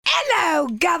Hello,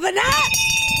 Governor.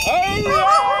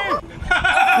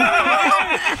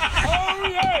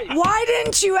 Why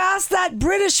didn't you ask that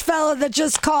British fella that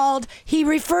just called? He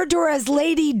referred to her as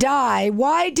Lady Di.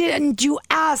 Why didn't you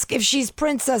ask if she's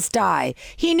Princess Di?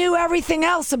 He knew everything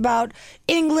else about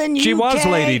England, UK. She was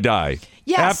Lady Di.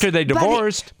 Yes, after they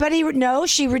divorced.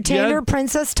 She retained her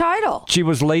princess title. She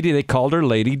was Lady. They called her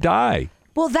Lady Di.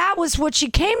 Well, that was what she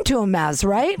came to him as,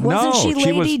 right? Wasn't she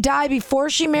Lady Di before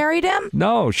she married him?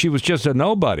 No, she was just a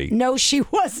nobody. No, she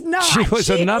was not. She was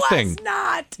a nothing. She was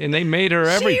not. And they made her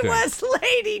everything. She was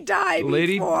Lady Di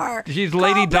before. She's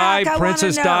Lady Di,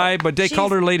 Princess Di, but they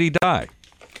called her Lady Di.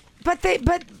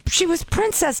 But she was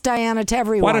Princess Diana to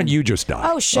everyone. Why don't you just die?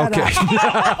 Oh, shut up.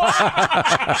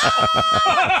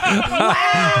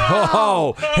 Wow.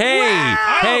 Oh, hey,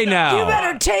 wow. Hey now. You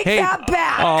better take that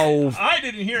back. Oh. I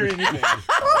didn't hear anything.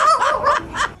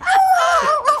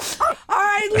 All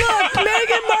right, look,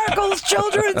 Meghan Markle's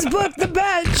children's book, The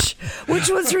Bench, which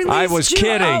was released. I was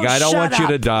kidding. I don't want you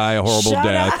to die a horrible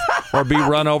death or be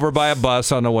run over by a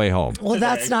bus on the way home. Well,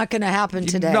 that's not going to happen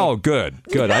today. No, good.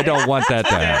 I don't want that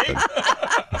to happen.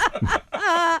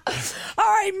 All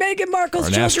right, Meghan Markle's or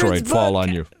an children's asteroid book. fall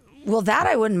on you. Well, that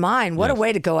I wouldn't mind. What a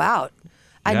way to go out.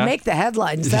 I'd make the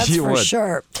headlines, that's You for would.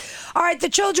 sure. All right, the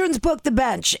children's book, The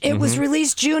Bench. It was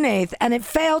released June 8th, and it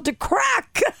failed to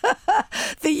crack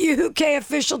the UK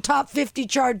official top 50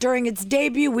 chart during its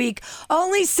debut week,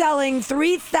 only selling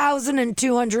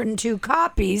 3,202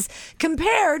 copies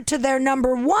compared to their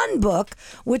number one book,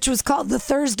 which was called The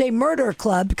Thursday Murder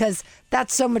Club, because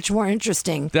that's so much more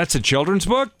interesting. That's a children's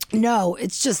book? No,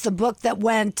 it's just the book that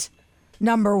went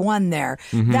number one there.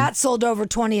 That sold over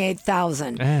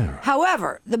 28,000. Oh.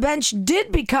 However, The Bench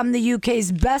did become the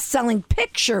UK's best-selling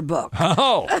picture book,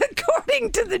 Oh.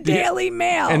 according to the Daily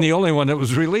Mail. And the only one that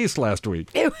was released last week.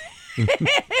 It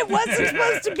wasn't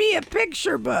supposed to be a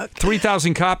picture book.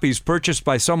 3,000 copies purchased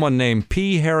by someone named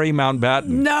P. Harry Mountbatten.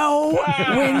 No,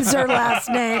 Windsor last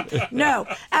name. No.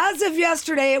 As of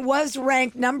yesterday, it was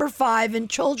ranked number 5 in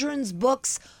children's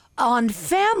books on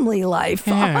family life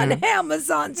on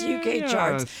Amazon's UK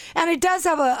charts. And it does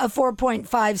have a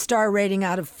 4.5 star rating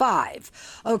out of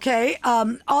 5. Okay.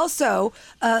 Also,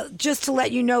 just to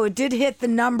let you know, it did hit the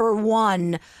number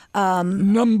one.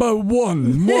 Number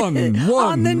one.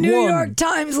 On the New York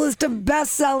Times list of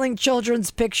best-selling children's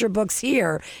picture books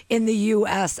here in the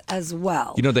U.S. as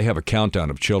well. You know, they have a countdown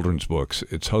of children's books.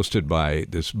 It's hosted by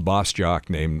this boss jock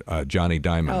named Johnny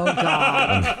Diamond. Oh,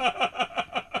 God.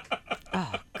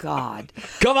 God.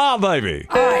 Come on, baby.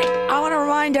 All right. I want to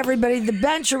remind everybody The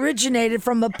Bench originated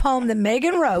from a poem that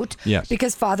Meghan wrote. Yes.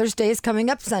 Because Father's Day is coming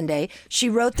up Sunday. She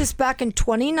wrote this back in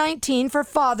 2019 for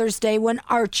Father's Day when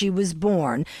Archie was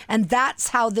born. And that's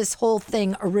how this whole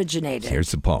thing originated. Here's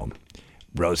the poem.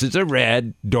 Roses are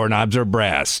red, doorknobs are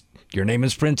brass. Your name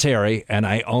is Prince Harry, and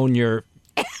I own your...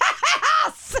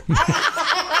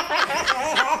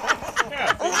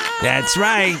 That's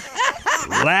right.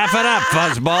 Laugh it up,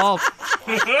 fuzzball.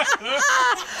 All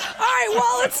right,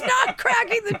 well, it's not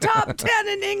cracking the top 10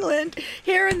 in England.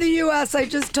 Here in the U.S., I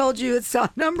just told you it's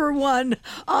number one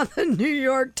on the New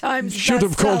York Times Should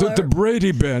have called it the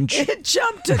Brady Bench. It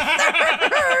jumped to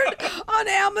third on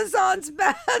Amazon's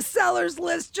bestsellers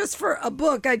list just for a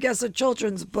book, I guess, a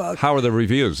children's book. How are the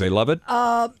reviews? They love it?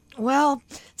 Well,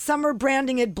 some are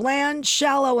branding it bland,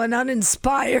 shallow, and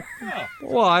uninspired.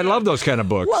 Well, I love those kind of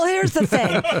books. Well, here's the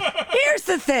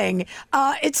thing.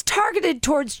 It's targeted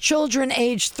towards children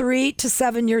aged 3 to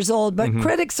 7 years old, but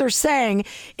critics are saying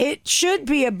it should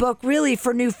be a book really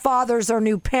for new fathers or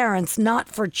new parents, not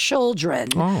for children.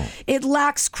 Oh. It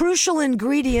lacks crucial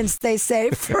ingredients, they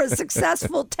say, for a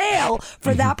successful tale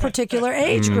for that particular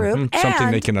age group. Something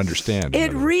And they can understand.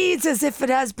 it reads as if it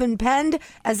has been penned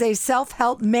as a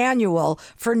self-help manual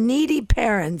for needy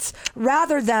parents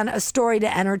rather than a story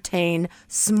to entertain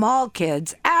small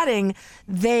kids, adding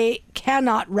they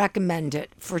cannot recommend it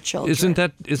for children. Isn't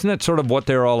that sort of what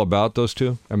they're all about, those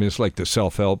two? I mean, it's like the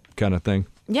self-help kind of thing.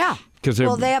 Yeah. 'Cause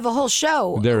they have a whole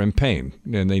show. They're in pain,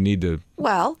 and they need to,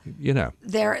 Well,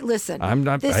 listen. I'm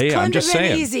not- This hey, couldn't I'm just have been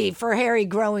saying. easy for Harry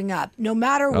growing up. No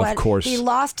matter what, course. he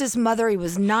lost his mother. He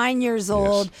was 9 years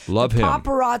old. Love the him.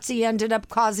 Paparazzi ended up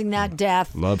causing that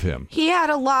death. love him. He had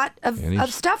a lot of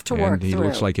stuff to work and he through.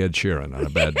 looks like Ed Sheeran on a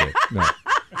bad day. No.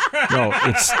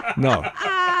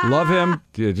 Love him.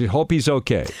 Hope he's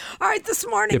okay. All right, this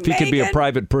morning, If he could be a Megan-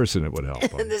 private person, it would help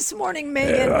him. This morning,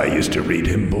 Megan. I used to read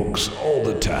him books all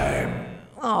the time.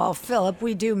 Oh, Philip,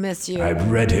 we do miss you.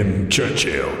 I've read him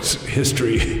Churchill's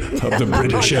History of the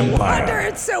British No wonder Empire.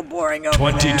 it's so boring over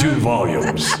 22 there.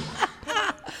 volumes.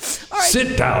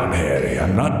 Sit down, Harry.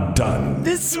 I'm not done.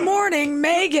 This morning,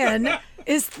 Megan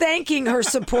is thanking her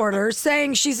supporters,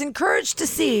 saying she's encouraged to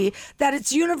see that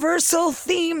its universal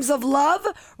themes of love,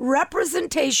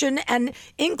 representation, and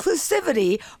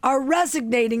inclusivity are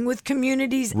resonating with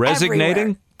communities Resignating?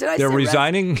 everywhere. Did I They're say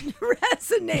resigning?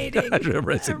 Resonating.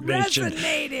 Resignation.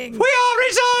 Resonating. We all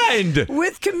resigned!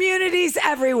 With communities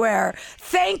everywhere.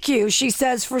 Thank you, she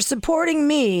says, for supporting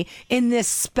me in this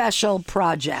special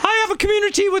project. I have a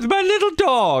community with my little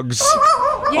dogs.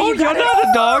 Yeah, you're not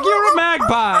a dog, you're a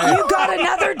magpie. You got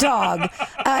another dog.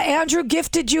 Andrew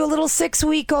gifted you a little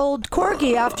 6-week-old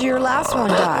corgi after your last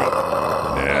one died.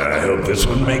 Yeah, I hope this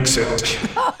one makes it.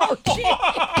 Oh, gee.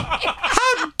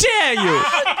 How dare you?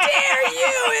 How dare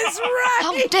you is right.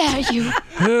 How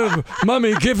dare you?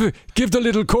 Mommy, give the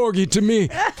little corgi to me.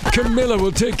 Camilla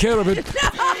will take care of it.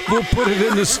 We'll put it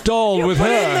in the stall with Put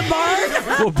it her. in the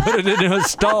barn. We'll put it in her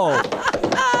stall.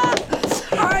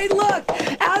 All right, look,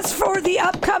 as for the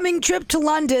upcoming trip to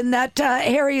London that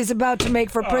Harry is about to make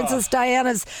for Princess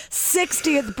Diana's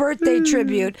 60th birthday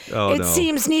tribute, it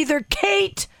seems neither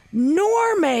Kate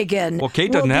nor Meghan Well,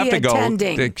 Kate doesn't will have be to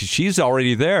attending. go. She's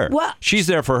already there. Well, she's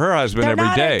there for her husband They're every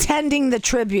not day. attending the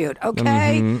tribute,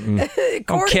 okay?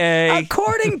 Okay.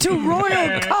 According to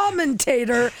royal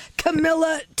commentator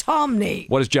Camilla Tomney.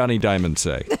 What does Johnny Diamond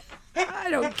say? I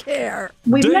don't care.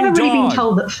 We've Ding never really dong. been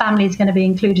told that family is going to be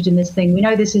included in this thing. We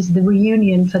know this is the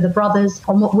reunion for the brothers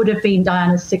on what would have been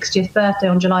Diana's 60th birthday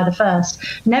on July the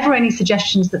 1st. Never any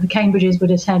suggestions that the Cambridges would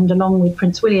attend along with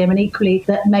Prince William, and equally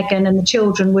that Meghan and the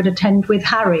children would attend with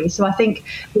Harry. So I think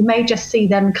we may just see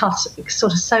them cut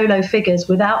sort of solo figures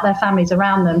without their families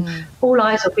around them. All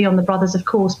eyes will be on the brothers, of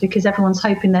course, because everyone's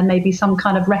hoping there may be some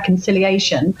kind of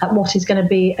reconciliation at what is going to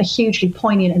be a hugely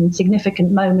poignant and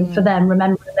significant moment for them,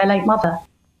 remembering their late mother.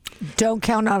 Don't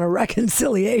count on a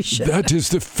reconciliation. That is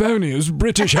the phoniest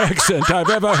British accent I've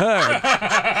ever heard.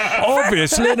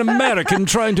 Obviously an American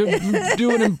trying to do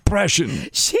an impression.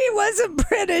 She was a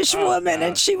British woman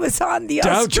and she was on the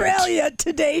Doubt it. Australia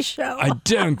Today show. I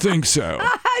don't think so.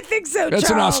 I think so, That's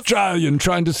an Charles. Australian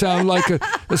trying to sound like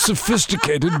a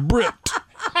sophisticated Brit.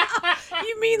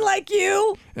 You mean like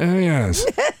you? Oh, yes.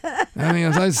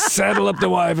 I saddle up the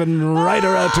wife and ride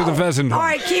her out to the pheasant All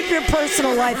hunt. right, keep your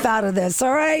personal life out of this,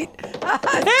 all right?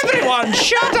 Everyone,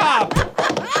 shut up!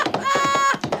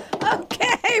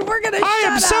 Okay, we're going to shut I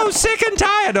am up. so sick and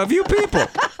tired of you people.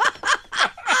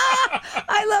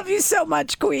 I love you so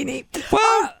much, Queenie.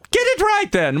 Well, get it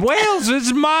right then. Wales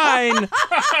is mine.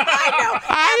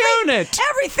 I own it.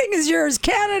 Everything is yours.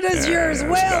 Canada's yours.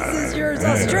 Wales is yours.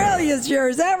 Australia's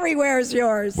yours. Everywhere is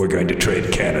yours. We're going to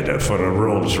trade Canada for a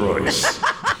Rolls Royce.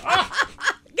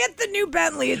 Get the new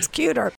Bentley. It's cuter.